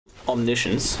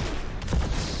Omniscience,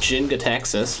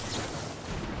 Jin-Gitaxias,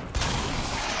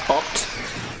 Opt.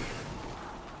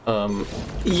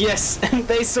 Yes, and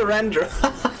they surrender.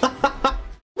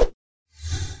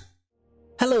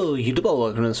 Hello YouTube,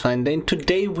 welcome to MTGA, and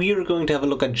today we are going to have a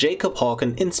look at Jacob,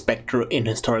 Hauken, Inspector in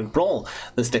Historic Brawl.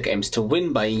 This deck aims to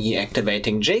win by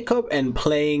activating Jacob and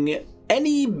playing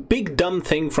any big dumb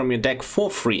thing from your deck for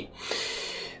free.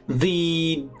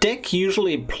 The deck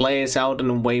usually plays out in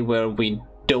a way where we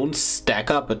don't stack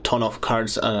up a ton of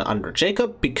cards under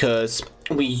Jacob, because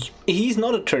he's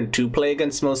not a turn 2 play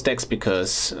against most decks,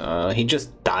 because he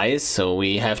just dies, so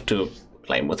we have to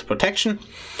play him with protection.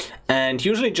 And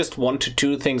usually just 1 to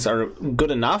 2 things are good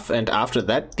enough, and after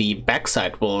that the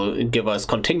backside will give us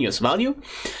continuous value.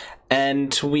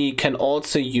 And we can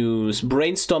also use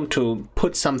Brainstorm to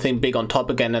put something big on top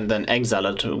again and then exile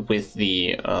it with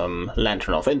the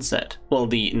Lantern of Insight. Well,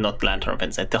 not Lantern of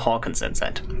Insight, the Hawken's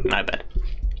Insight, my bad.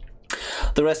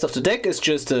 The rest of the deck is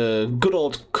just a good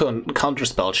old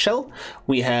counterspell shell.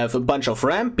 We have a bunch of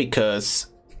ramp because,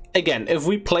 again, if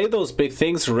we play those big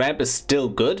things, ramp is still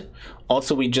good.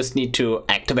 Also, we just need to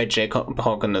activate Jacob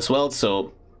Hauken as well,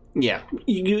 so yeah,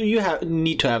 you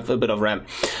need to have a bit of ramp.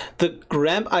 The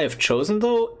ramp I have chosen,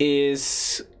 though,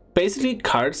 is basically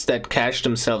cards that cash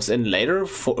themselves in later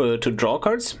to draw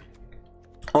cards,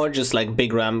 or just like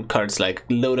big ramp cards like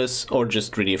Lotus, or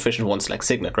just really efficient ones like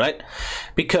Signet, right?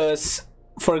 Because,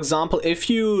 for example, if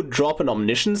you drop an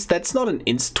Omniscience, that's not an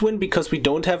inst win because we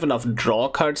don't have enough draw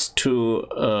cards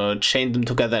to chain them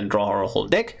together and draw our whole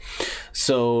deck.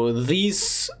 So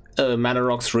these mana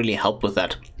rocks really help with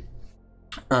that.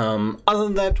 Other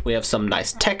than that, we have some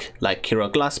nice tech like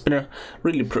Kiora Glass Spinner,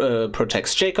 really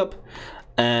protects Jacob,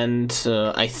 and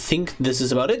I think this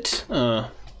is about it.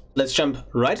 Let's jump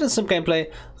right into some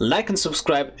gameplay. Like and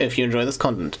subscribe if you enjoy this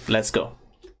content. Let's go.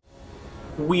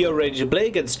 We are ready to play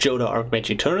against Joda Archmage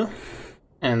Eternal,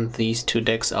 and these two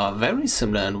decks are very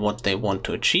similar in what they want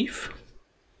to achieve.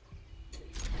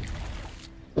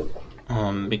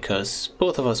 Because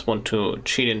both of us want to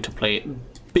cheat in to play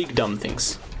big dumb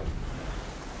things.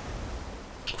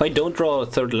 If I don't draw a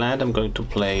third land, I'm going to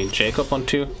play Jacob on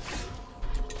 2.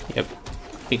 Yep,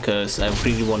 because I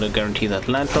really want to guarantee that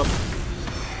land drop.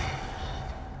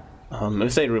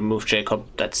 If they remove Jacob,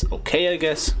 that's okay, I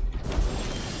guess.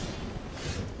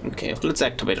 Okay, let's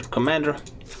activate our commander.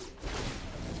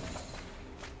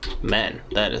 Man,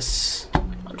 that is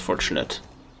unfortunate.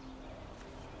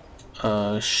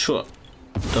 Sure.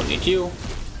 Don't need you.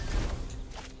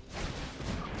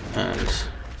 And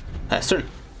pass turn.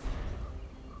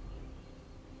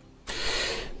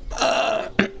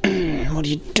 What are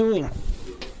you doing?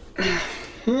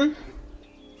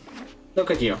 Look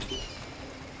at you.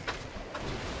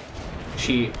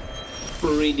 She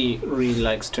really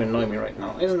likes to annoy me right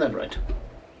now, isn't that right?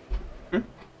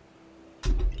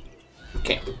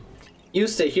 Okay, you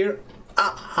stay here.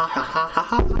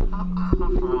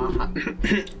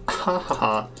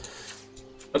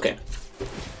 Okay.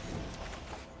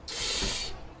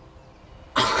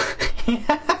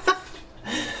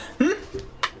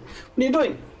 What are you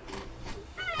doing?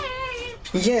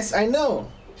 Yes, I know.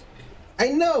 I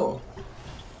know.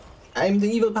 I'm the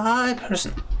evil pie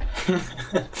person.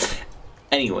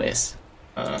 Anyways,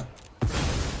 what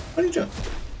are you doing?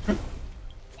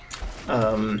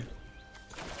 I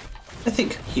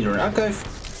think Healer and Archive,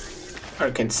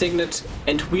 Arcane Signet,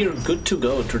 and we're good to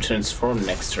go to transform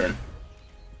next turn.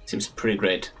 Seems pretty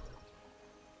great.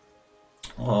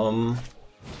 I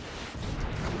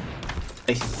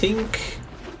think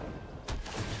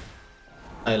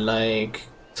I like.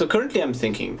 So currently, I'm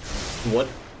thinking, what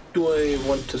do I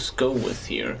want to go with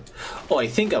here? Oh, I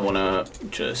think I wanna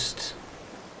just,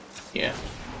 yeah.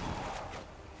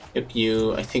 Yep,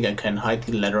 I think I can hide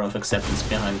the letter of acceptance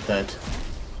behind that.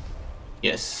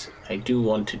 Yes, I do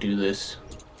want to do this.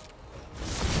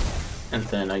 And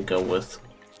then I go with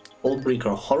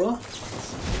Hullbreaker Horror.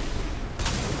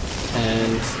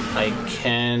 And I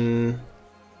can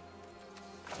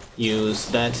use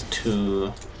that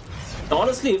to...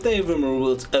 Honestly, if they have a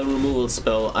removal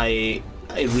spell, I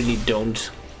really don't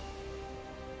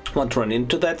want to run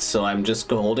into that, so I'm just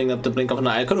holding up the Blink of an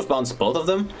Eye. I could have bounced both of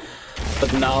them,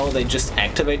 but now they just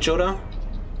activate Joda,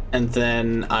 and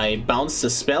then I bounce the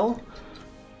spell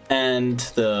and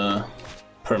the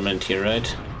permanent here,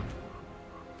 right?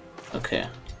 Okay.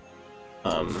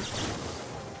 And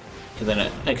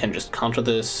then I can just counter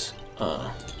this.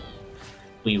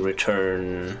 We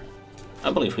return...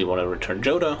 I believe we want to return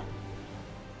Joda.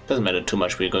 Doesn't matter too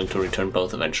much, we're going to return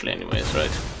both eventually anyways,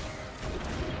 right?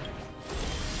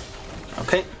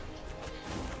 Okay.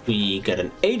 We get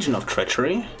an Agent of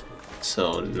Treachery,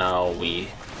 so now we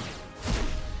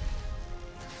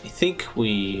I think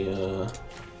we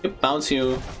bounce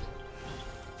you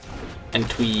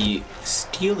and we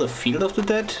steal the Field of the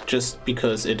Dead just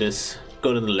because it is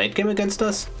good in the late game against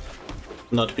us,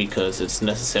 not because it's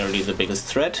necessarily the biggest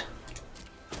threat.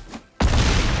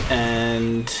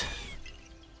 And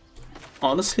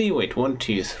honestly, wait, 1,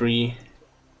 2, 3,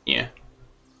 yeah.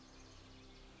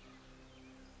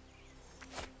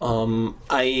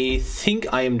 I think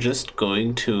I am just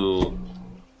going to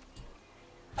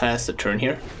pass the turn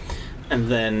here, and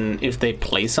then if they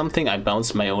play something, I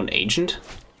bounce my own agent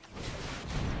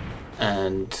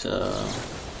and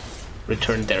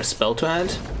return their spell to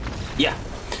hand. Yeah,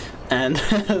 and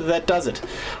that does it.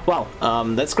 Wow,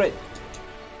 that's great.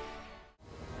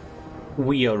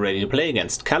 We are ready to play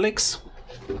against Calyx,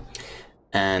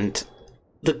 and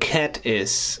the cat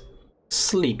is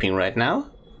sleeping right now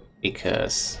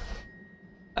because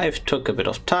I've took a bit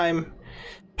of time,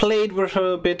 played with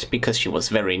her a bit because she was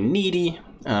very needy.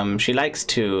 She likes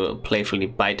to playfully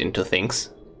bite into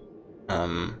things,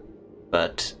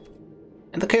 but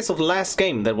in the case of the last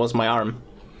game, that was my arm,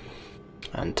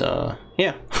 and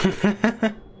yeah.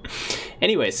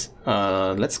 Anyways,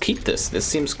 let's keep this. This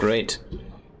seems great.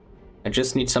 I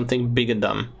just need something big and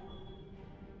dumb.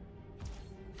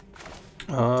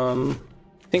 I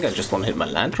think I just want to hit my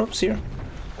land drops here.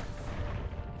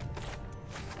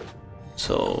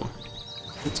 So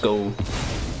let's go.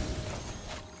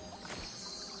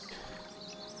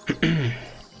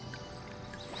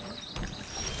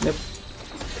 Yep.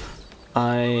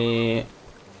 I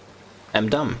am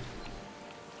dumb.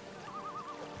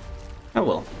 Oh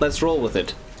well, let's roll with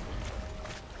it.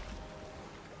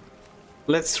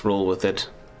 Let's roll with it.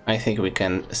 I think we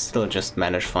can still just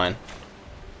manage fine.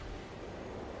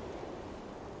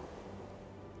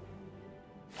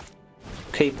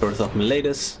 Okay, Birth of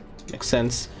Meletis. Makes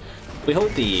sense. We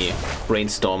hold the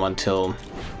Brainstorm until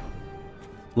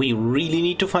we really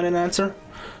need to find an answer.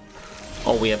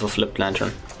 Oh, we have a flipped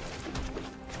lantern.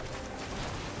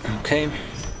 Okay.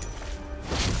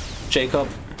 Jacob.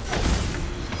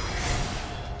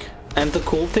 And the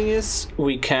cool thing is,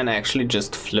 we can actually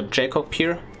just flip Jacob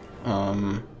here.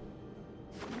 Man,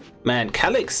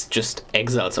 Calyx just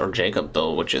exiles our Jacob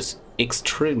though, which is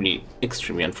extremely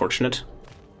unfortunate.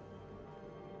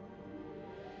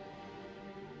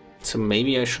 So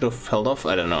maybe I should have held off,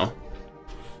 I don't know.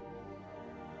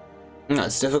 No,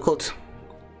 it's difficult.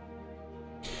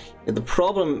 Yeah, the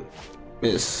problem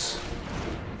is...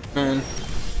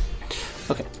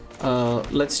 okay,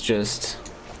 let's just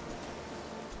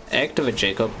activate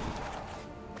Jacob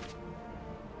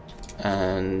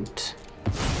and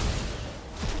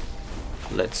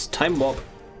let's time warp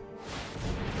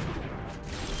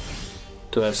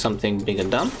to have something big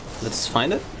and dumb. Let's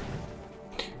find it.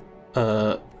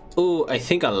 Oh, I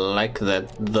think I like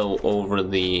that though over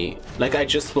the, like, I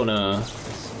just wanna,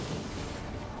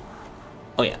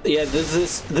 oh yeah,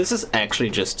 this is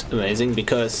actually just amazing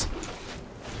because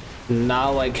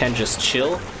now I can just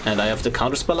chill and I have the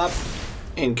counterspell up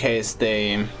in case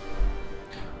they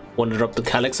want to drop the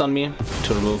Calyx on me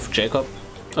to remove Jacob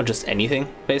or just anything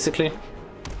basically.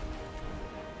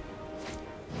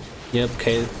 Yep,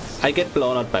 okay, I get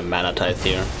blown out by Mana Tithe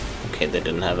here. Okay, they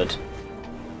didn't have it.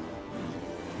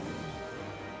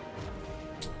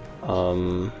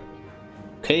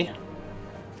 Okay.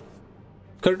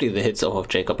 Currently the hits off of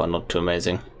Jacob are not too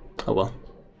amazing. Oh well.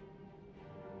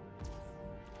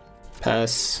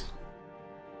 Pass.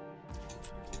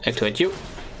 Activate you.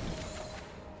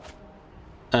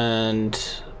 And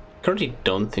currently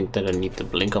don't think that I need the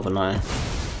blink of an eye.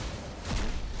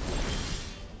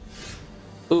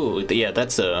 Ooh, yeah,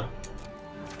 that's a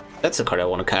card I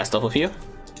want to cast off of you.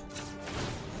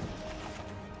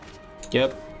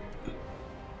 Yep.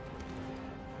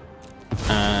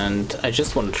 And I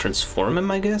just want to transform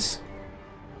him, I guess.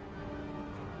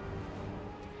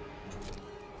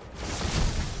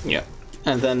 Yeah.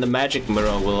 And then the magic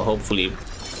mirror will hopefully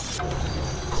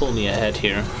pull me ahead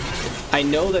here. I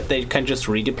know that they can just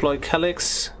redeploy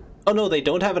Calyx. Oh no, they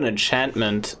don't have an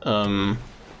enchantment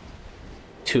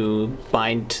to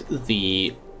bind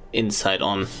the inside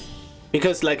on.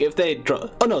 Because like if they draw...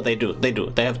 Oh no, they do.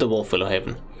 They have the Wolfwillow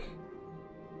Haven.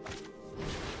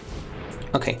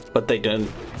 Okay, but they don't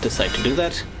decide to do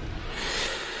that.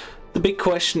 The big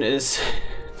question is,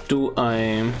 do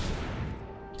I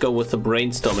go with the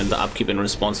Brainstorm in the upkeep in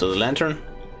response to the Lantern?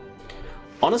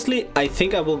 Honestly, I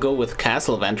think I will go with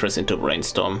Castle Vantress into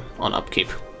Brainstorm on upkeep.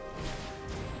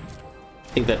 I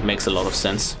think that makes a lot of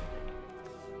sense.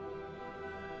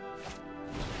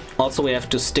 Also, we have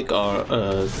to stack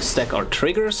our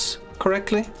triggers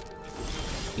correctly,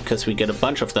 because we get a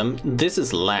bunch of them. This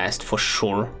is last for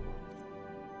sure.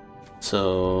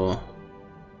 So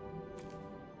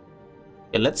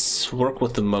yeah, let's work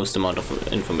with the most amount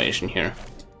of information here.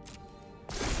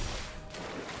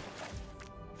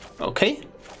 Okay.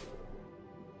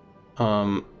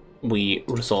 We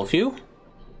resolve you.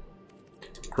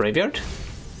 Graveyard.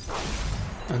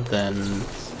 And then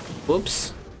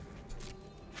whoops.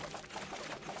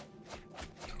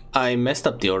 I messed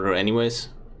up the order anyways.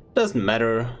 Doesn't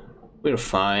matter. We're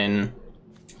fine.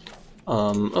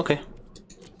 Okay.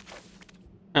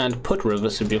 And put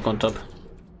Reverse Rebuke on top.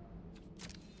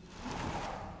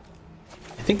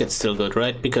 I think it's still good,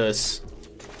 right? Because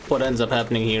what ends up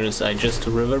happening here is I just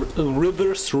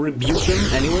reverse rebuke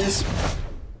them anyways.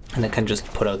 And I can just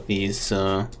put out these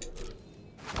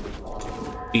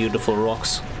beautiful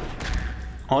rocks.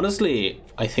 Honestly,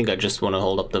 I think I just want to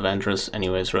hold up the Ventress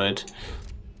anyways, right?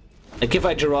 Like if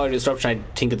I draw a Disruption, I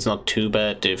think it's not too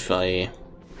bad if I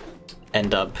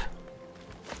end up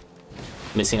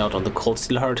missing out on the Cold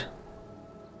Steel Heart.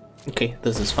 Okay,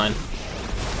 this is fine.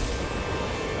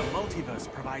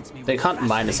 They can't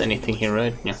minus anything here,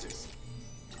 right? Yeah.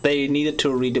 They needed to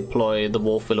redeploy the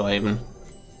Wolf Willow Haven.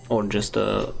 Or just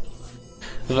Well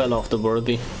of the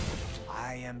Worthy.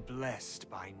 I am blessed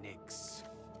by Nyx.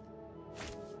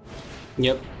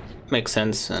 Yep, makes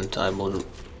sense, and I will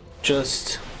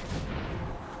just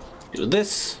do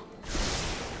this.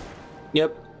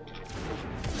 Yep.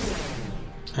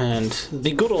 And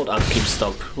the good old upkeep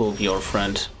stop will be our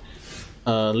friend.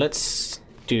 Let's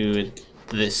do it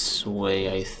this way,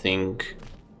 I think.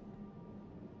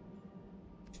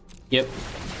 Yep.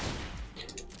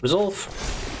 Resolve.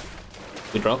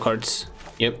 We draw cards.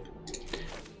 Yep.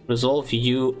 Resolve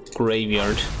you,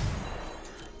 Graveyard.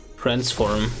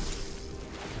 Transform.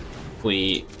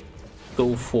 We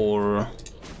go for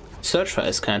Search for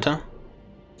Azcanta.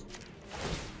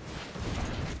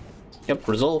 Yep,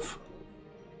 resolve.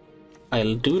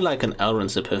 I'll do like an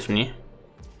Alrund's Epiphany.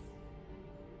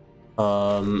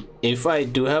 If I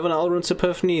do have an Alrund's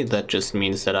Epiphany, that just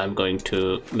means that I'm going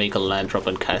to make a land drop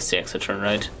and cast the extra turn,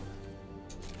 right?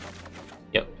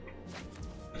 Yep.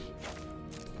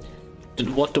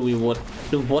 What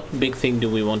big thing do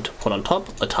we want to put on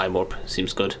top? A Time Warp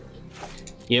seems good.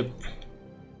 Yep.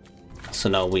 So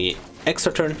now we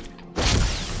extra turn.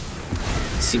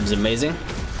 Seems amazing.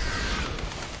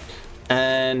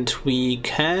 And we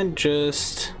can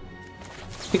just,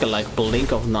 I think I like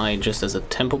Blink of Night just as a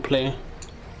tempo play.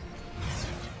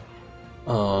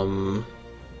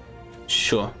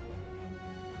 Sure.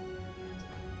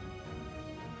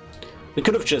 We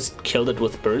could have just killed it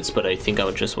with birds, but I think I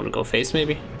would just want to go face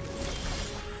maybe.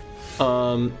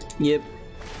 Yep.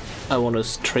 I want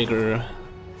to trigger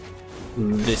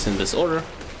this in this order.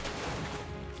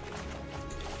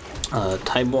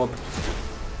 Time Warp.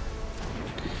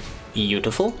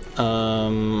 Beautiful.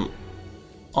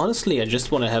 Honestly, I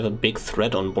just want to have a big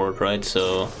threat on board, right?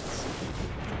 So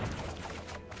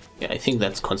yeah, I think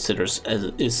that's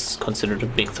is considered a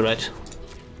big threat.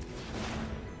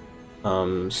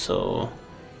 So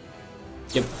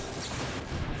yep.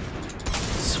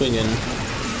 Swing in.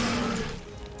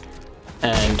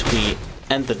 And we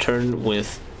end the turn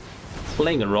with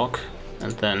playing a rock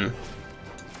and then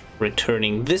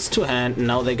returning this to hand.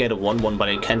 Now they get a 1/1, but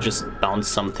I can just bounce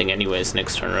something anyways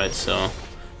next turn, right? So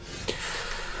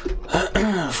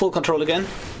full control again.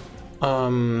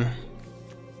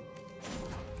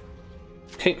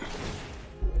 Okay.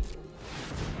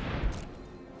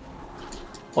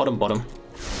 Bottom.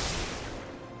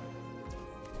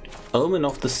 Omen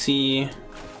of the Sea.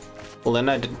 Well, then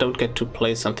I don't get to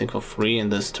play something for free in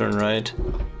this turn, right?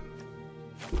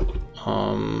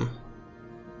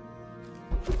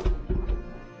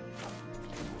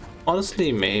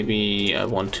 Honestly, maybe I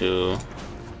want to...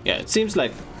 Yeah, it seems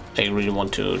like I really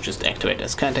want to just activate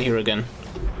Azcanta here again.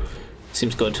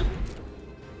 Seems good.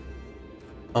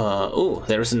 Oh,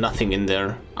 there's nothing in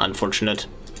there. Unfortunate.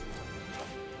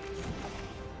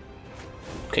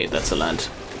 Okay, that's a land.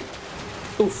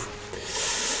 Oof.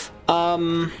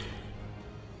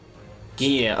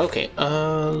 Yeah, okay.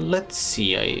 Let's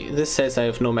see. This says I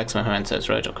have no maximum hand size,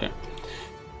 right? Okay.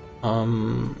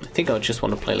 I think I would just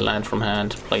want to play land from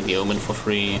hand, play the Omen for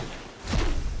free,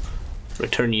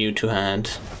 return you to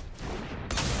hand.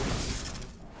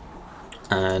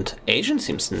 And Agent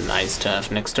seems nice to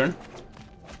have next turn.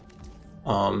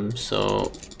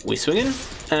 So we swing in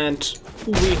and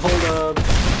we hold up.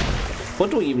 What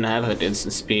do we even have at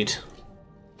instant speed?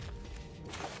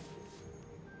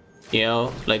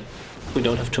 Yeah, like we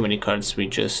don't have too many cards. We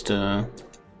just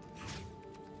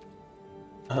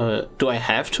do I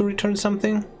have to return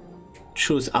something?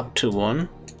 Choose up to one.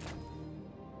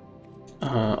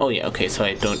 Oh yeah, okay, so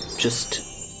I don't just,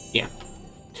 yeah.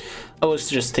 I was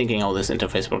just thinking how this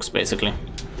interface works, basically.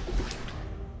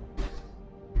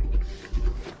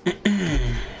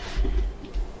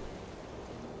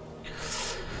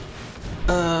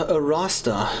 A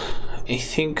roster. I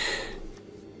think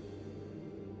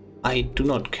I do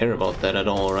not care about that at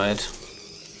all, right?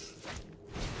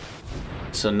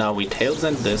 So now we tail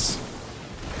send this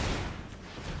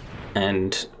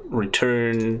and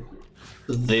return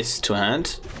this to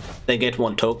hand. They get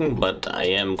 1 token, but I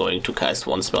am going to cast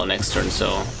 1 spell next turn,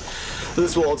 so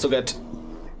this will also get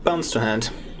bounced to hand.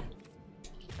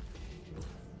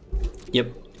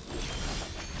 Yep.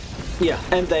 Yeah,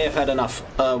 and they have had enough.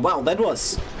 Wow, that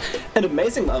was an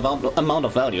amazing amount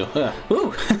of value.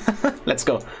 Woo! Let's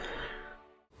go.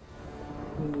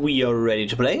 We are ready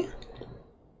to play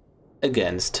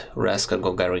against Raska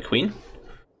Golgari Queen.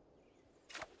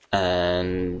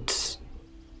 And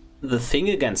the thing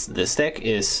against this deck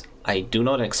is I do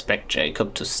not expect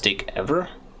Jacob to stick ever.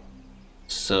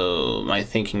 So my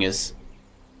thinking is,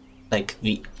 like,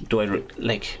 do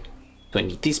I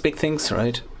need these big things,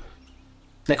 right?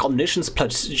 Like, Omniscience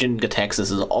plus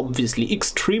Jin-Gitaxias is obviously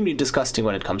extremely disgusting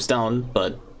when it comes down,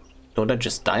 but don't I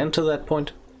just die until that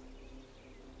point?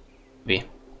 Maybe.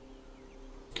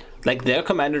 Like, their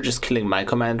commander just killing my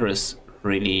commander is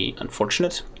really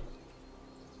unfortunate.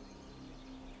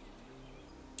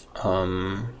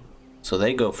 So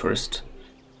they go first,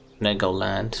 and I go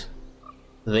land.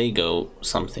 They go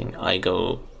something, I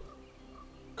go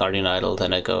Guardian Idol,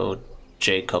 then I go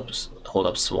Jacob's hold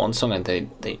up Swan Song, and they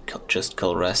just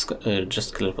kill Raska,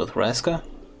 just kill it with Raska.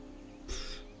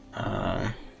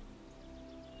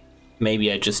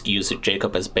 Maybe I just use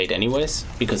Jacob as bait anyways,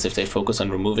 because if they focus on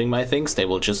removing my things, they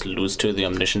will just lose to the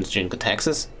Omniscience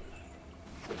Jin-Gitaxias.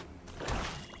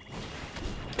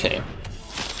 Okay,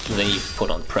 they put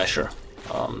on pressure.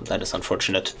 That is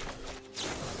unfortunate.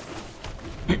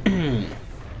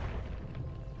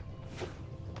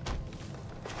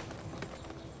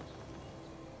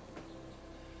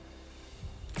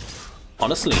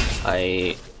 Honestly,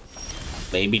 I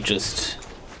maybe just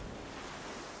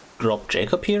drop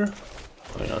Jacob here?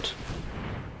 Why not?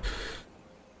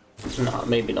 No,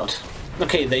 maybe not.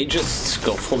 Okay, they just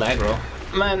go full aggro.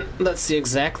 Man, that's the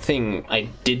exact thing I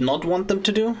did not want them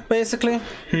to do, basically.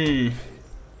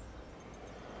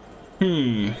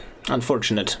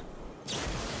 Unfortunate.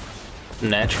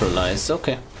 Naturalize,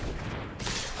 okay.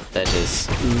 That is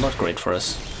not great for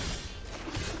us.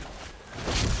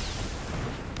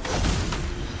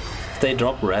 If they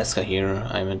drop Raska here,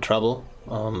 I'm in trouble.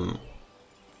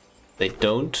 They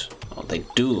don't. Oh, they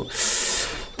do.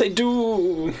 They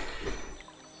do!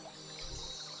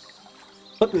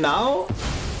 But now,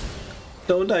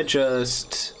 don't I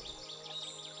just...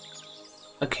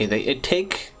 Okay, they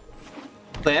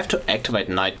have to activate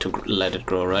Knight to let it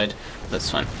grow, right?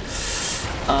 That's fine.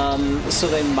 So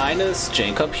they minus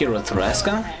Jacob here with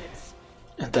Raska.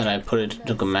 And then I put it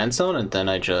into command zone, and then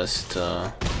I just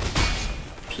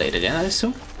play it again, I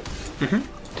assume?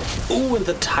 Ooh, and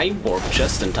the time warp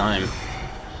just in time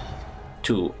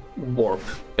to warp,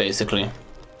 basically.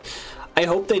 I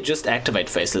hope they just activate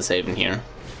Faceless Haven here.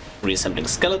 Reassembling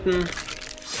Skeleton.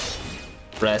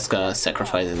 Raska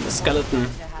sacrificing the Skeleton.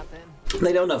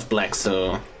 They don't have black,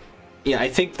 so... Yeah, I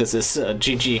think this is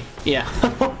GG. Yeah.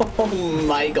 Oh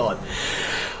my god.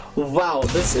 Wow,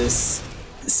 this is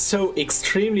so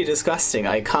extremely disgusting.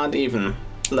 I can't even...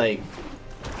 Like...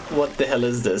 What the hell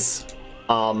is this?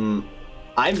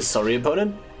 I'm sorry,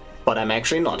 opponent, but I'm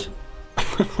actually not.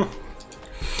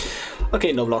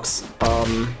 Okay, no blocks.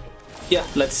 Yeah,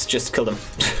 let's just kill them.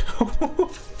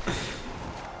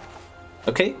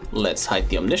 Okay, let's hide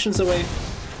the Omniscience away.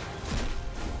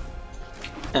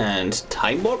 And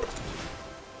Time Warp.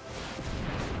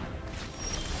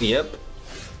 Yep.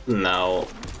 Now,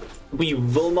 we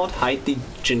will not hide the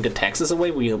Jin-Gitaxias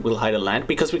away, we will hide a land,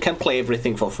 because we can play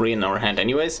everything for free in our hand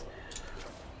anyways.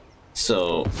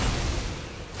 So...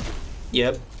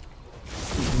 Yep.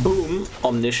 Boom,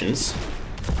 Omniscience.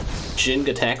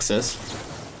 Jin-Gitaxias.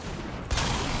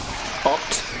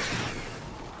 Opt.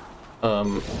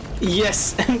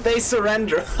 Yes, and they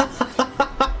surrender.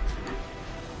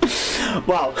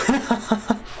 Wow.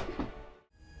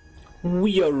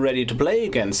 We are ready to play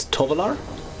against Tovalar.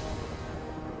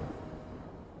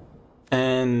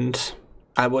 And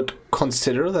I would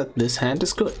consider that this hand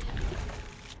is good.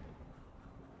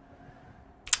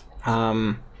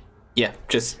 Yeah,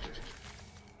 just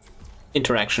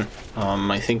interaction.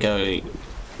 I think I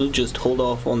will just hold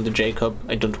off on the Jacob.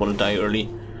 I don't want to die early.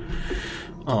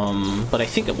 But I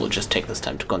think I will just take this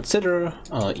time to consider.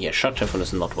 Yeah, Shark Typhoon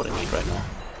is not what I need right now.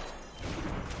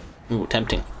 Ooh,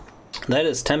 tempting. That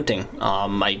is tempting.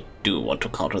 I do want to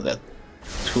counter that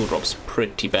two drops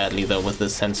pretty badly though with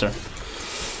this sensor.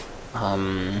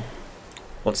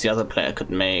 What's the other play I could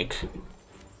make?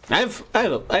 I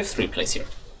have three plays here.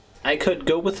 I could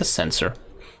go with the sensor.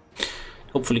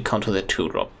 Hopefully counter that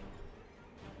 2-drop.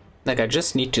 Like, I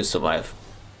just need to survive,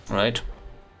 right?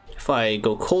 If I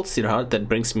go Cold Steel Heart, that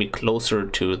brings me closer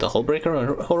to the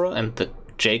Hullbreaker Horror, and the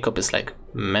Jacob is like,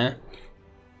 meh.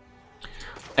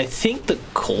 I think the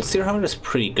Cold Steel Heart is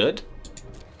pretty good,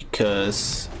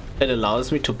 because it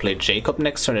allows me to play Jacob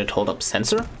next turn and hold up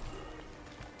Sensor.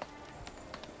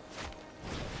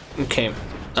 Okay,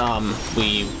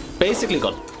 we basically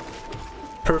got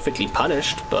perfectly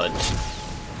punished, but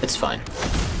it's fine.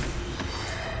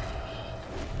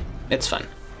 It's fine.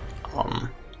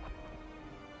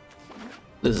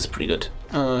 This is pretty good.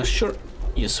 Sure.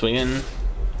 You swing in.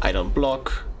 I don't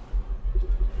block.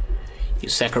 You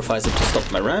sacrifice it to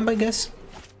stop my ramp, I guess.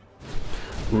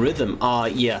 Rhythm.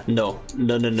 Yeah. No.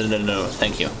 No.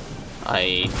 Thank you.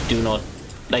 I do not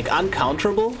like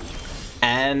uncounterable.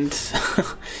 And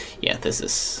yeah, this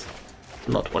is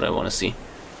not what I want to see.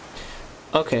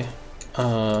 Okay.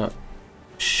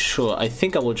 Sure. I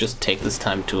think I will just take this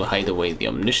time to hide away the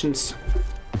Omniscience,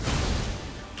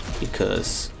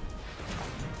 because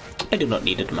I do not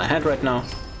need it in my hand right now.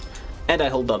 And I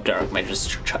hold up Dark Mage's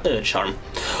Charm.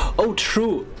 Oh,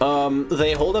 true.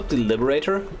 They hold up the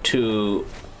Liberator to...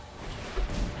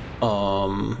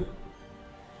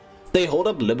 They hold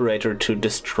up Liberator to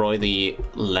destroy the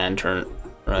Lantern,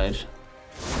 right?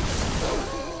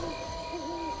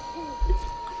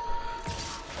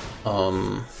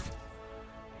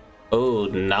 Oh,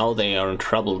 now they are in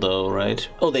trouble though, right?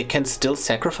 Oh, they can still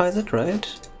sacrifice it,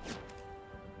 right?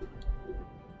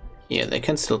 Yeah, they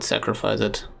can still sacrifice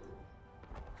it.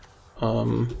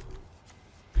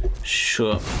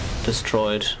 Sure.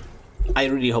 Destroyed. I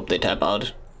really hope they tap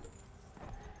out.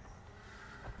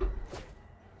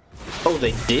 Oh,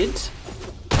 they did?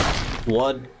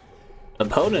 What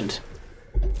opponent?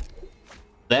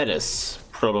 That is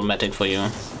problematic for you.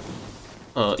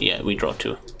 Oh, yeah, we draw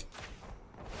 2.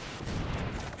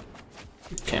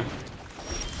 Okay.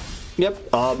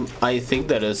 Yep, I think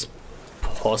that is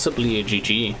possibly a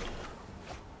GG.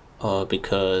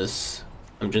 Because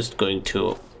I'm just going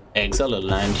to exile a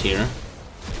land here.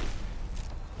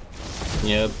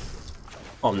 Yep.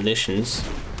 Omniscience.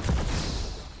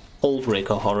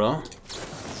 Hullbreaker Horror.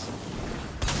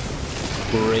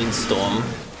 Brainstorm.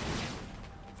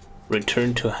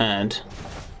 Return to hand.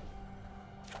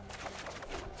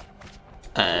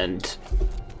 And...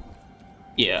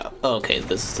 yeah, okay,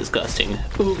 this is disgusting.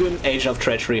 Ugin, Agent of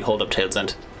Treachery, hold up Tails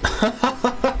End.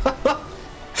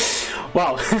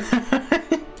 Wow.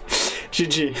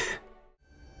 GG.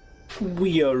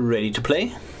 We are ready to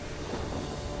play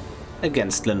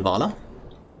against Linvala.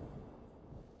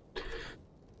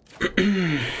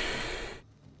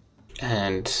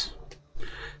 And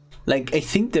like, I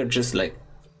think they're just like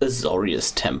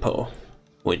Azorius tempo,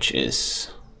 which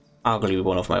is arguably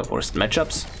one of my worst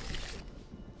matchups.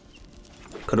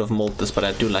 Could have molded this, but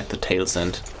I do like the Tails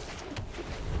End.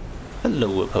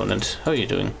 Hello, opponent. How are you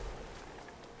doing?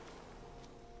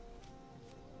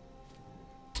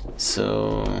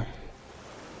 So...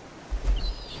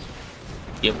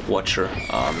 yep, Watcher.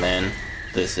 Oh man,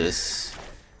 this is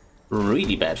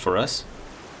really bad for us.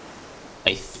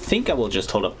 I think I will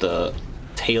just hold up the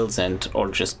Tails End or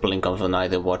just blink of an eye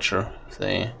the Watcher if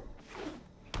they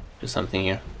do something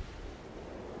here.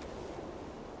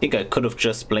 I think I could have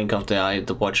just blinked off the eye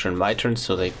the Watcher in my turn,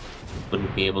 so they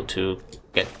wouldn't be able to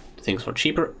get things for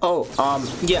cheaper. Oh,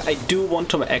 yeah, I do want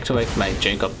to activate my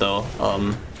Jacob though.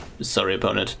 Sorry,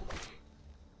 opponent.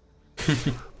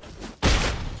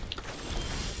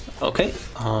 Okay,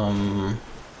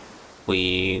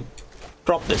 we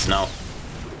drop this now.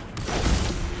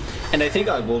 And I think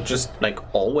I will just, like,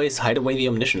 always hide away the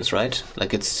Omniscience, right?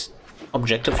 Like, it's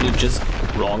objectively just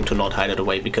wrong to not hide it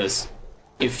away, because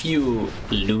if you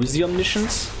lose the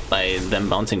Omniscience by them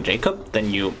bouncing Jacob,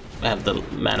 then you have the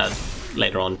mana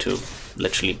later on to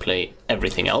literally play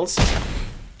everything else.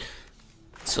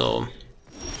 So,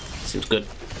 seems good.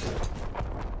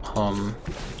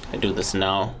 I do this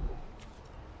now.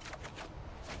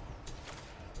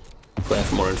 If I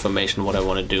have more information what I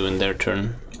want to do in their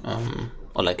turn.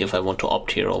 Or like if I want to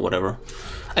opt here or whatever.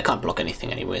 I can't block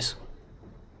anything anyways.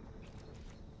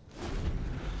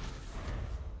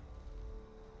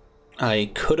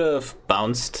 I could have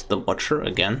bounced the Watcher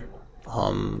again,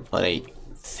 but I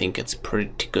think it's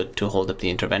pretty good to hold up the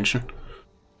intervention.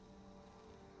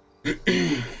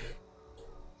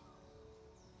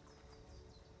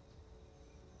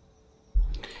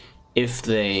 If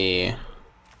they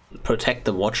protect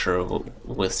the Watcher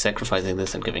with sacrificing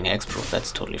this and giving hexproof,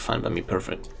 that's totally fine by me.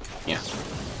 Perfect. Yeah.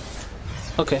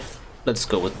 Okay, let's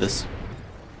go with this.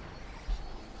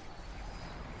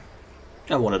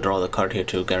 I want to draw the card here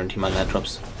to guarantee my land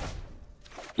drops.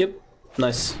 Yep,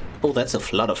 nice. Oh, that's a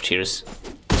Flood of Tears.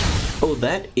 Oh,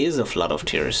 that is a Flood of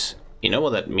Tears. You know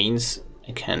what that means?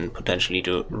 I can potentially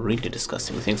do really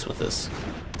disgusting things with this.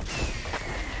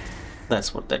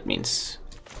 That's what that means.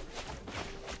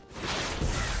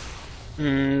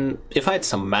 If I had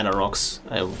some mana rocks,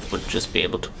 I would just be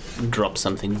able to drop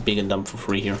something big and dumb for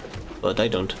free here, but I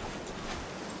don't.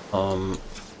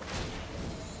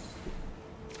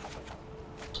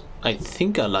 I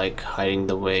think I like hiding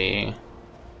the way.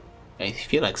 I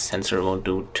feel like Censor won't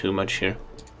do too much here.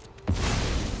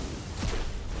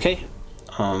 Okay,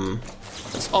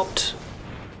 let's opt.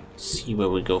 See where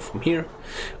we go from here.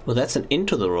 Well, that's an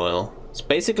Into the Royal. It's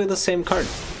basically the same card.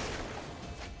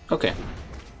 Okay.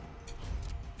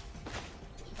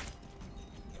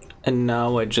 And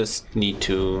now I just need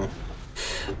to...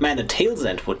 Man, a Tail's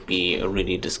End would be a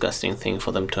really disgusting thing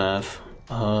for them to have.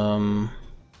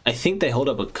 I think they hold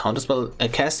up a counterspell, a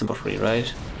cast them for free,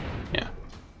 right? Yeah.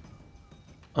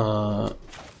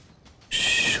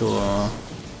 Sure.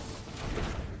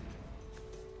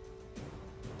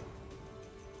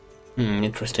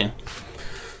 Interesting.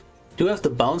 Do have the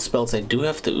bounce spells, I do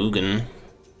have the Ugin.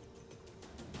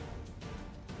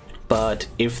 But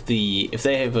if they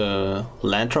have a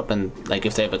land drop and like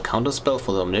if they have a counter spell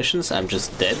for the Omniscience, I'm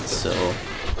just dead, so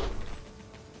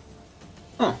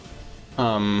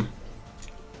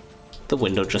the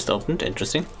window just opened,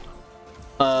 interesting.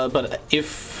 But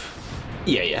if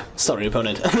sorry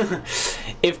opponent.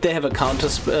 If they have a counter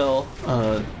spell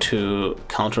to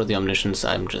counter the Omniscience,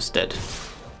 I'm just dead.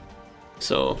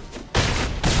 So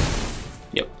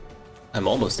yep. I'm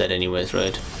almost dead anyways,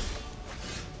 right?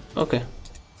 Okay.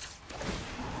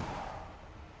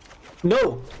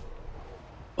 No!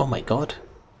 Oh my god.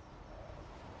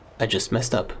 I just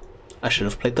messed up. I should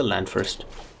have played the land first.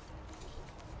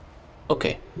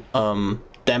 Okay.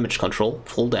 Damage control.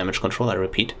 Full damage control, I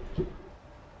repeat.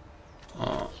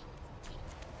 I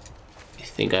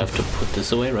think I have to put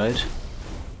this away, right?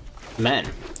 Man.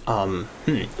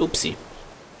 Oopsie.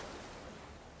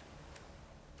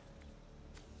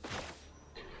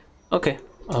 Okay.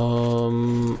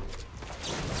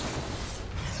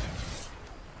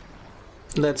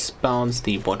 Let's bounce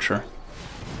the Watcher.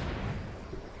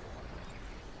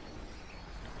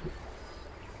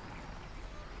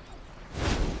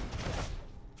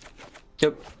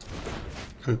 Yep.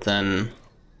 And then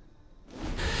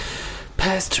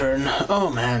pass turn. Oh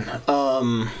man.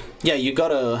 Yeah, you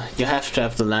have to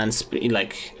have the lands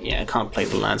like, yeah, I can't play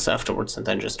the lands afterwards and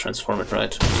then just transform it,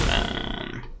 right?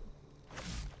 Man.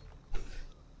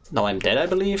 Now I'm dead, I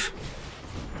believe.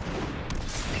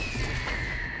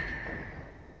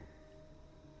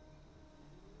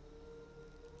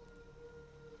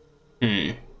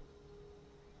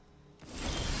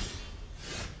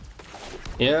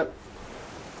 Yep.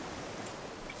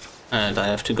 And I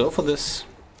have to go for this.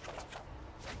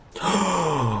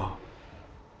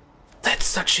 That's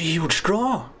such a huge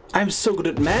draw. I'm so good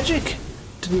at Magic.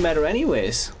 Didn't matter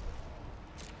anyways.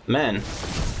 Man.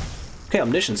 Okay,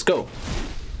 Omniscience, go.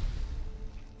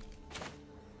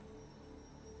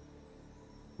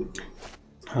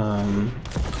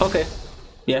 Okay.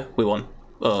 Yeah, we won.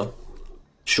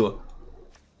 Sure.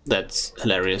 That's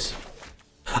hilarious.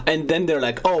 And then they're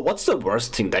like, oh, what's the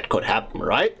worst thing that could happen,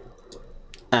 right?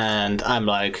 And I'm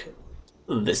like,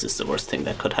 this is the worst thing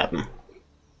that could happen.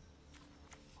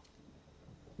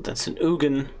 That's an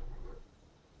Ugin.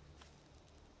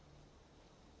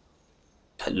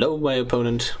 Hello, my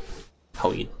opponent. How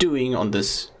are you doing on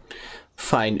this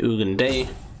fine Ugin day?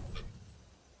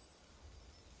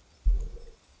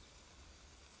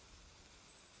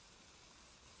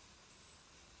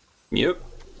 Yep.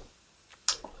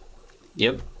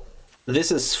 Yep.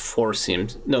 This is 4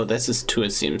 CMC. No, this is 2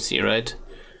 CMC, right?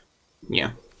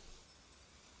 Yeah.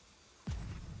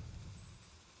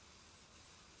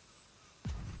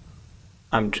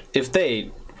 If they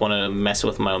want to mess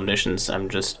with my Omniscience, I'm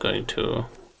just going to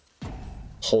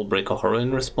Hullbreaker Horror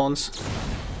in response.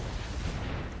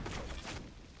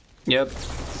 Yep.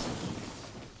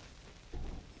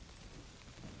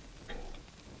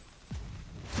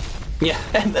 Yeah.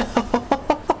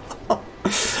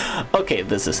 Okay,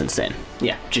 this is insane.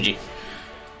 Yeah, GG.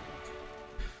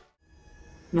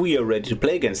 We are ready to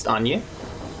play against Anya.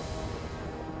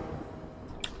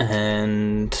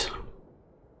 And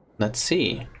let's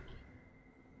see.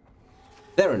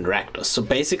 They're in Rakdos, so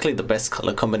basically the best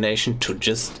color combination to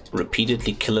just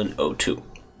repeatedly kill an O2.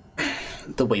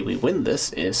 the way we win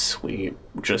this is we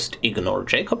just ignore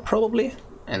Jacob probably,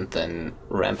 and then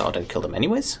ramp out and kill them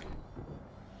anyways.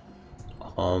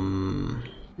 I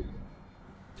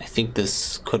think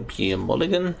this could be a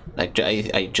mulligan. Like,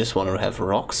 I just want to have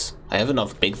rocks. I have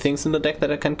enough big things in the deck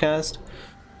that I can cast.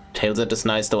 Tailset is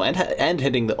nice though, and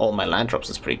hitting all my land drops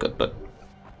is pretty good, but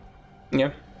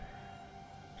yeah.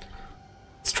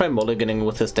 Let's try mulliganing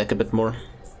with this deck a bit more.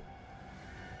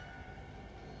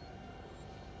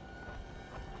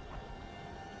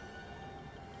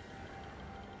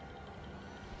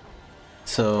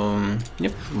 So,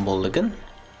 yep, mulligan.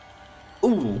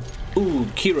 Ooh,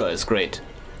 Kiora is great.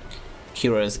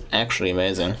 Kiora is actually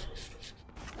amazing.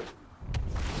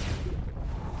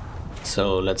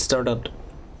 So let's start out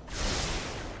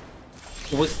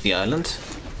with the island.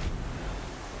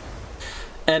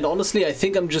 And honestly, I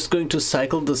think I'm just going to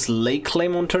cycle this lake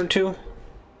claim on turn 2.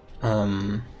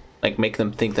 Like make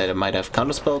them think that it might have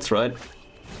counterspells, right?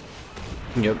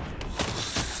 Yep.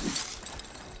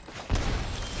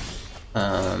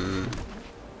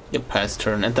 Yep, pass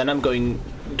turn, and then I'm going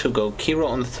to go Kiora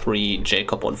on 3,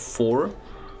 Jacob on 4.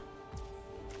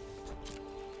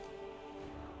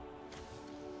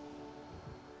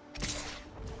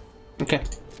 Okay.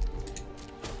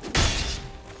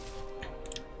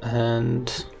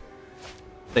 And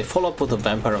they follow up with a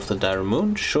Vampire of the Dire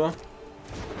Moon, sure.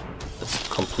 That's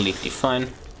completely fine.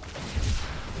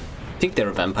 I think they're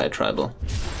a Vampire Tribal.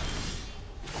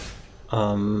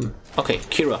 Okay,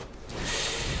 Kiora.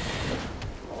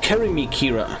 Carry me,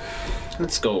 Kiora.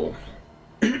 Let's go.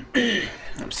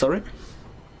 I'm sorry.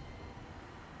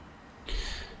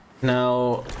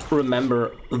 Now,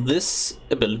 remember, this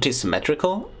ability is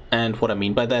symmetrical, and what I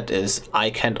mean by that is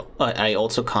I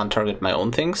also can't target my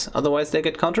own things, otherwise they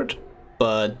get countered.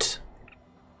 But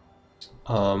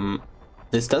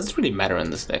this doesn't really matter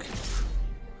in this deck.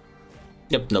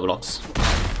 Yep, no blocks.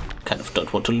 Kind of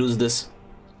don't want to lose this.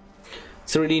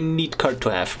 It's a really neat card to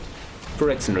have. For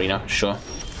Rex and Arena, sure.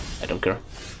 I don't care.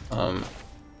 Oh,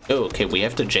 okay, we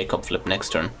have the Jacob flip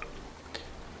next turn.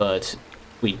 But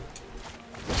we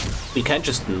can't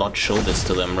just not show this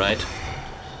to them, right?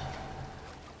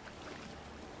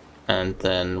 And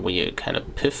then we kind of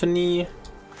Epiphany.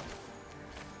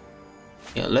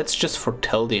 Yeah, let's just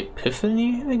foretell the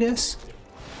Epiphany, I guess.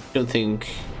 I think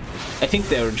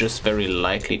they're just very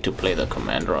likely to play the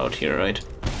commander out here, right?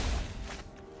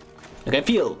 Like, I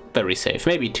feel very safe,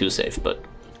 maybe too safe, but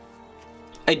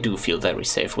I do feel very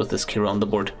safe with this Kiora on the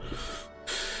board.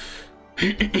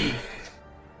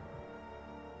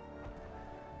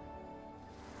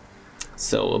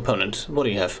 So, opponent, what do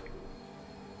you have?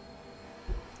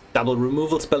 Double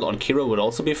removal spell on Kiora would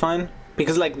also be fine,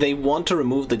 because like they want to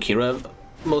remove the Kiora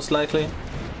most likely.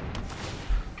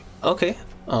 Okay,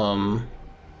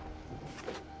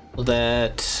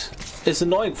 that is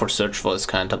annoying for search for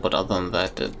Azcanta, but other than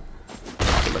that, it's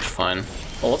pretty much fine.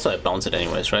 Also, I bounce it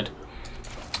anyways, right?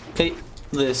 Okay,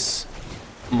 this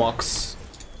Mox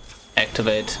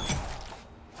activate.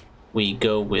 We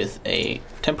go with a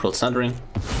Temporal Sundering.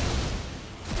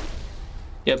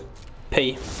 Yep,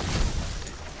 pay.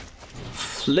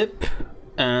 Flip,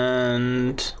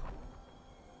 and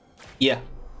yeah,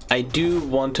 I do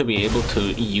want to be able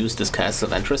to use this Castle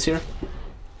of Interest here.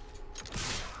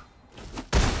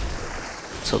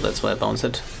 So that's why I bounce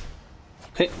it.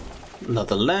 Okay,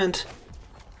 another land.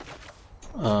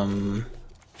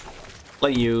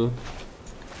 Play you.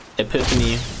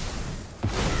 Epiphany.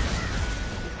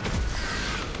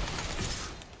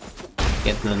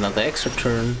 Get another extra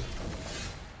turn.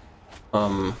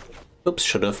 Oops,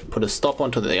 should have put a stop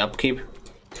onto the upkeep.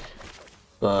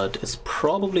 But it's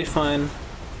probably fine.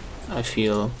 I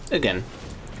feel, again,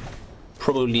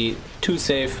 probably too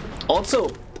safe.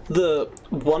 Also, the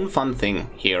one fun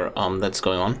thing here that's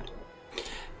going on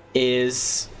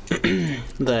is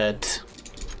that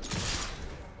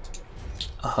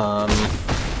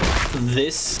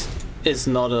this is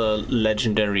not a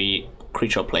legendary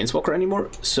creature or planeswalker anymore,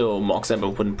 so Mox Amber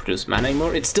wouldn't produce mana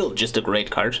anymore. It's still just a great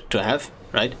card to have,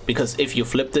 right? Because if you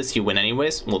flip this, you win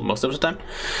anyways, well, most of the time.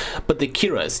 But the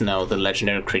Kiora is now the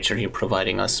legendary creature here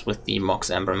providing us with the Mox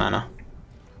Amber mana.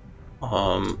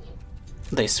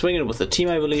 They swing it with the team,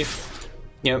 I believe.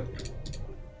 Yep.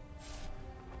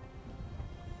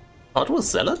 Oh, it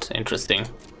was Zealot? Interesting.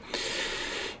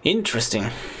 Interesting.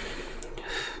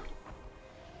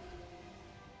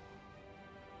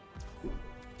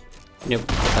 Yep,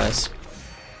 pass.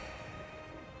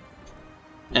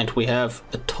 And we have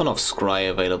a ton of scry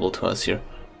available to us here.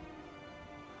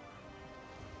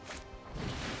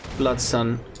 Blood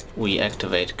Sun, we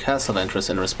activate Castle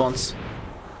Interest in response.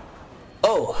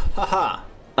 Oh, haha!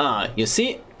 Ah, you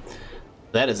see?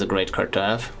 That is a great card to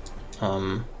have.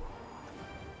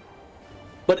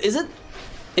 But is it?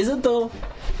 Is it though?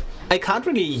 I can't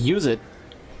really use it.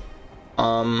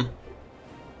 And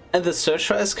the search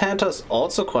for Azcanta is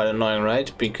also quite annoying,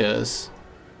 right? Because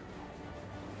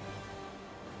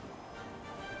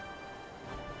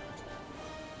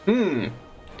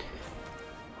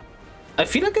I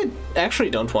feel like I actually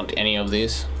don't want any of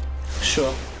these.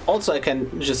 Sure. Also, I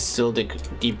can just still dig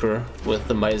deeper with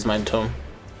the Mighty's Mind Tome.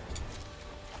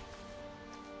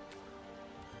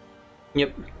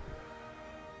 Yep.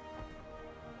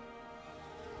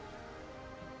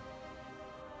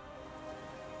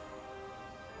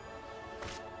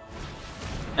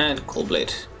 And Cold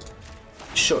Blade.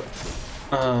 Sure.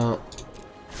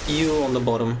 You on the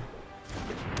bottom.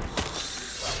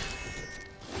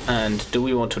 And do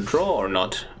we want to draw or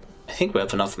not? I think we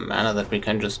have enough mana that we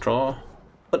can just draw.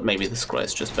 But maybe the Scry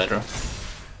is just better.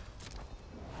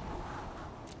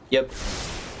 Yep.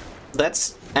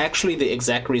 That's actually the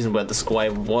exact reason why the Scry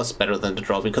was better than the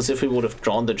draw. Because if we would have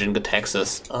drawn the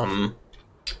Jin-Gitaxias,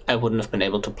 I wouldn't have been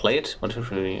able to play it. What if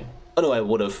we... Oh no, I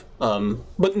would have.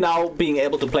 But now being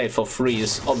able to play it for free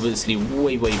is obviously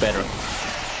way, way better.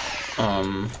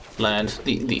 Land.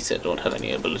 These don't have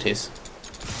any abilities.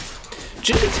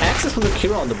 Jin-Gitaxias with a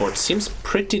Kiora on the board seems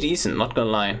pretty decent, not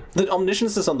gonna lie. The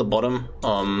Omniscience is on the bottom,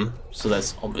 so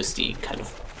that's obviously kind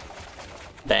of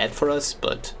bad for us,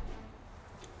 but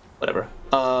whatever.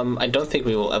 I don't think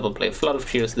we will ever play Flood of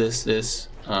Tears,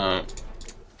 yeah,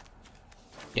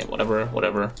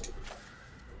 whatever.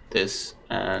 This,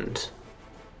 and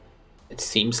it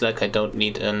seems like I don't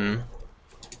need an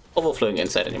Overflowing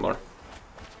Insight anymore.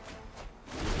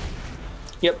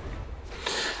 Yep.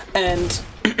 And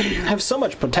have so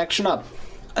much protection up.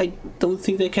 I don't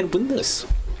think they can win this.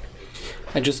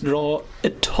 I just draw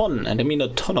a ton, and I mean a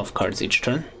ton of cards each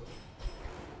turn.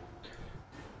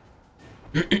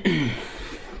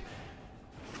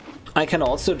 I can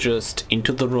also just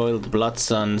Into the Royal, the Blood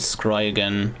Sun, Scry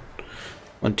again.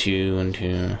 1, 2, 1,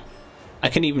 2. I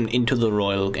can even Into the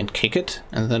Royal and kick it,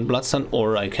 and then Blood Sun,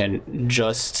 or I can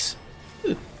just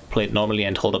play it normally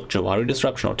and hold up Jawari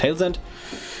Disruption or Tail's End.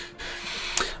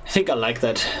 I think I like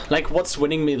that. Like, what's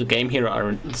winning me the game here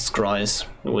are the Scries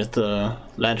with the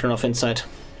Lantern of Insight.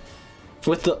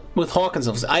 With Hauken's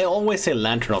of... I always say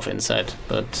Lantern of Insight,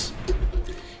 but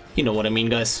you know what I mean,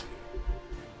 guys.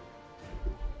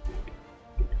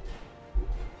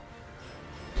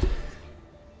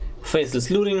 Faceless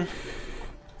looting.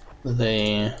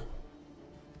 They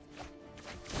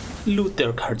loot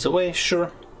their cards away,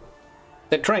 sure.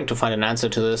 They're trying to find an answer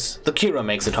to this. The Kiora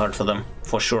makes it hard for them,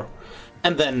 for sure.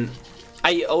 And then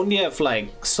I only have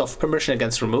like soft permission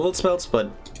against removal spells, but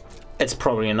it's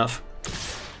probably enough.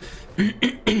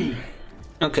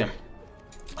 Okay.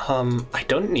 I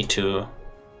don't need to...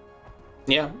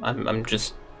 Yeah, I'm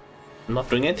just not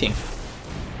doing anything.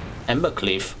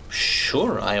 Embercleave.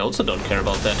 Sure, I also don't care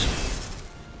about that.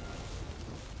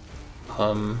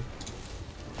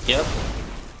 Yep.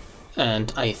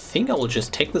 And I think I will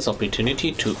just take this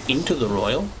opportunity to Into the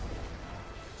Royal.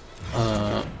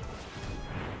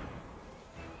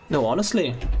 No,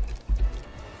 honestly.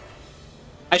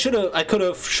 I should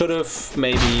have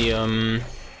maybe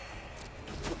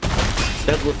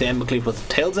dealt with the Embercleave with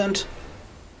Tail's End.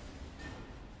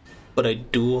 But I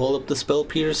do hold up the Spell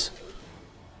Pierce.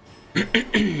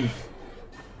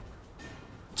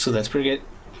 So that's pretty good.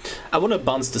 I want to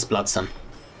bounce this Blood Sun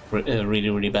really,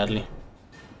 really badly.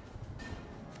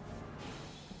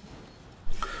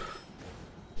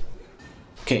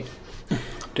 Okay. Do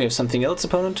you have something else,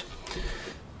 opponent?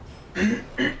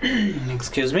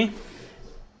 Excuse me.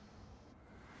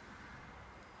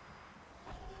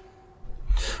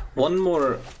 One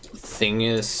more thing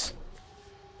is,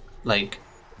 like,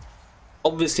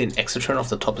 obviously an extra turn off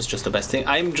the top is just the best thing.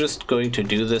 I'm just going to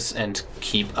do this and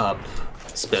keep up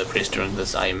Spell Priest during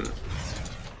this. I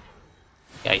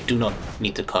do not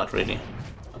need the card really.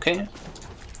 Okay.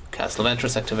 Castle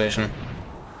Ventress activation.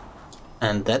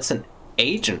 And that's an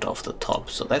Agent off the top,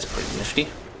 so that's pretty nifty.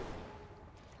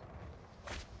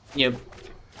 Yep.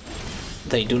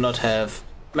 They do not have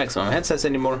maximum hand size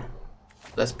anymore.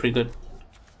 That's pretty good.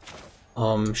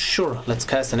 Sure, let's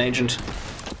cast an Agent.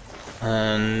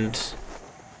 And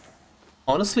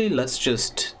honestly, let's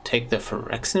just take the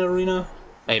Phyrexian Arena.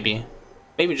 Maybe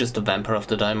just the Vampire of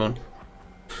the Daimon.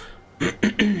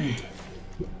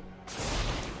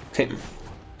 Okay.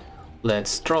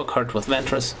 Let's draw a card with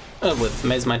Ventress. With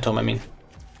Maze Mind Tome, I mean.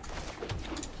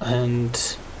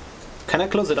 And can I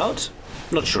close it out?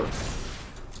 Not sure.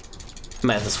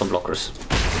 Math is for blockers.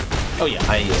 Oh yeah,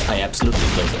 I absolutely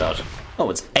close it out. Oh,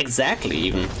 it's exactly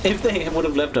even. If they would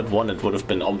have left at 1, it would have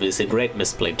been obviously a great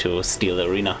misplay to steal the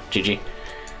arena. GG.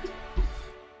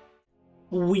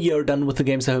 We are done with the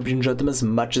games. I hope you enjoyed them as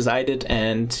much as I did,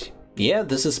 and yeah,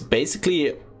 this is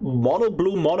basically mono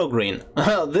blue, mono green.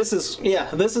 This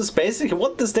is basically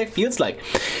what this deck feels like.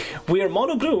 We are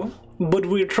mono blue, but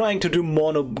we're trying to do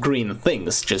mono green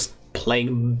things, just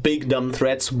playing big dumb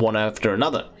threats one after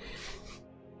another.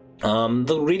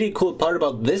 The really cool part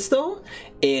about this though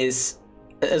is,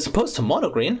 as opposed to mono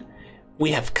green,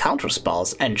 we have counter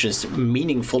spells and just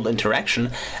meaningful interaction,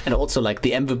 and also like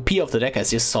the MVP of the deck,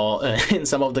 as you saw in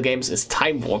some of the games, is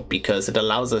Time Warp, because it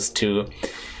allows us to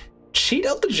cheat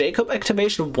out the Jacob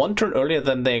activation 1 turn earlier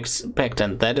than they expect,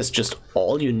 and that is just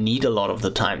all you need a lot of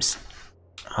the times.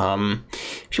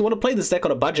 If you want to play this deck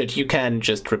on a budget, you can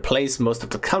just replace most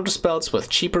of the counter spells with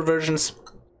cheaper versions.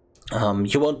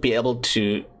 You won't be able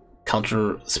to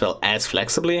counter spell as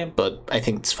flexibly, but I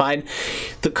think it's fine.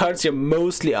 The cards you're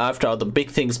mostly after are the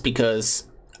big things, because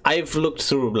I've looked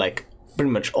through like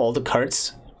pretty much all the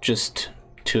cards just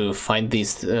to find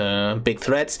these big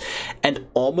threats, and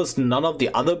almost none of the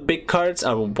other big cards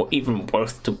are even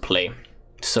worth to play.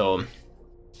 So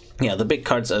yeah, the big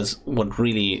cards is what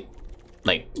really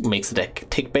like makes the deck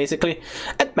tick basically.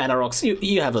 And mana rocks,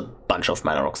 you have a bunch of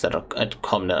mana rocks that are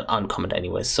common and uncommon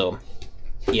anyway, so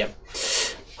yeah.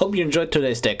 Hope you enjoyed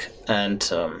today's deck, and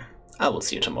I will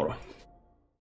see you tomorrow.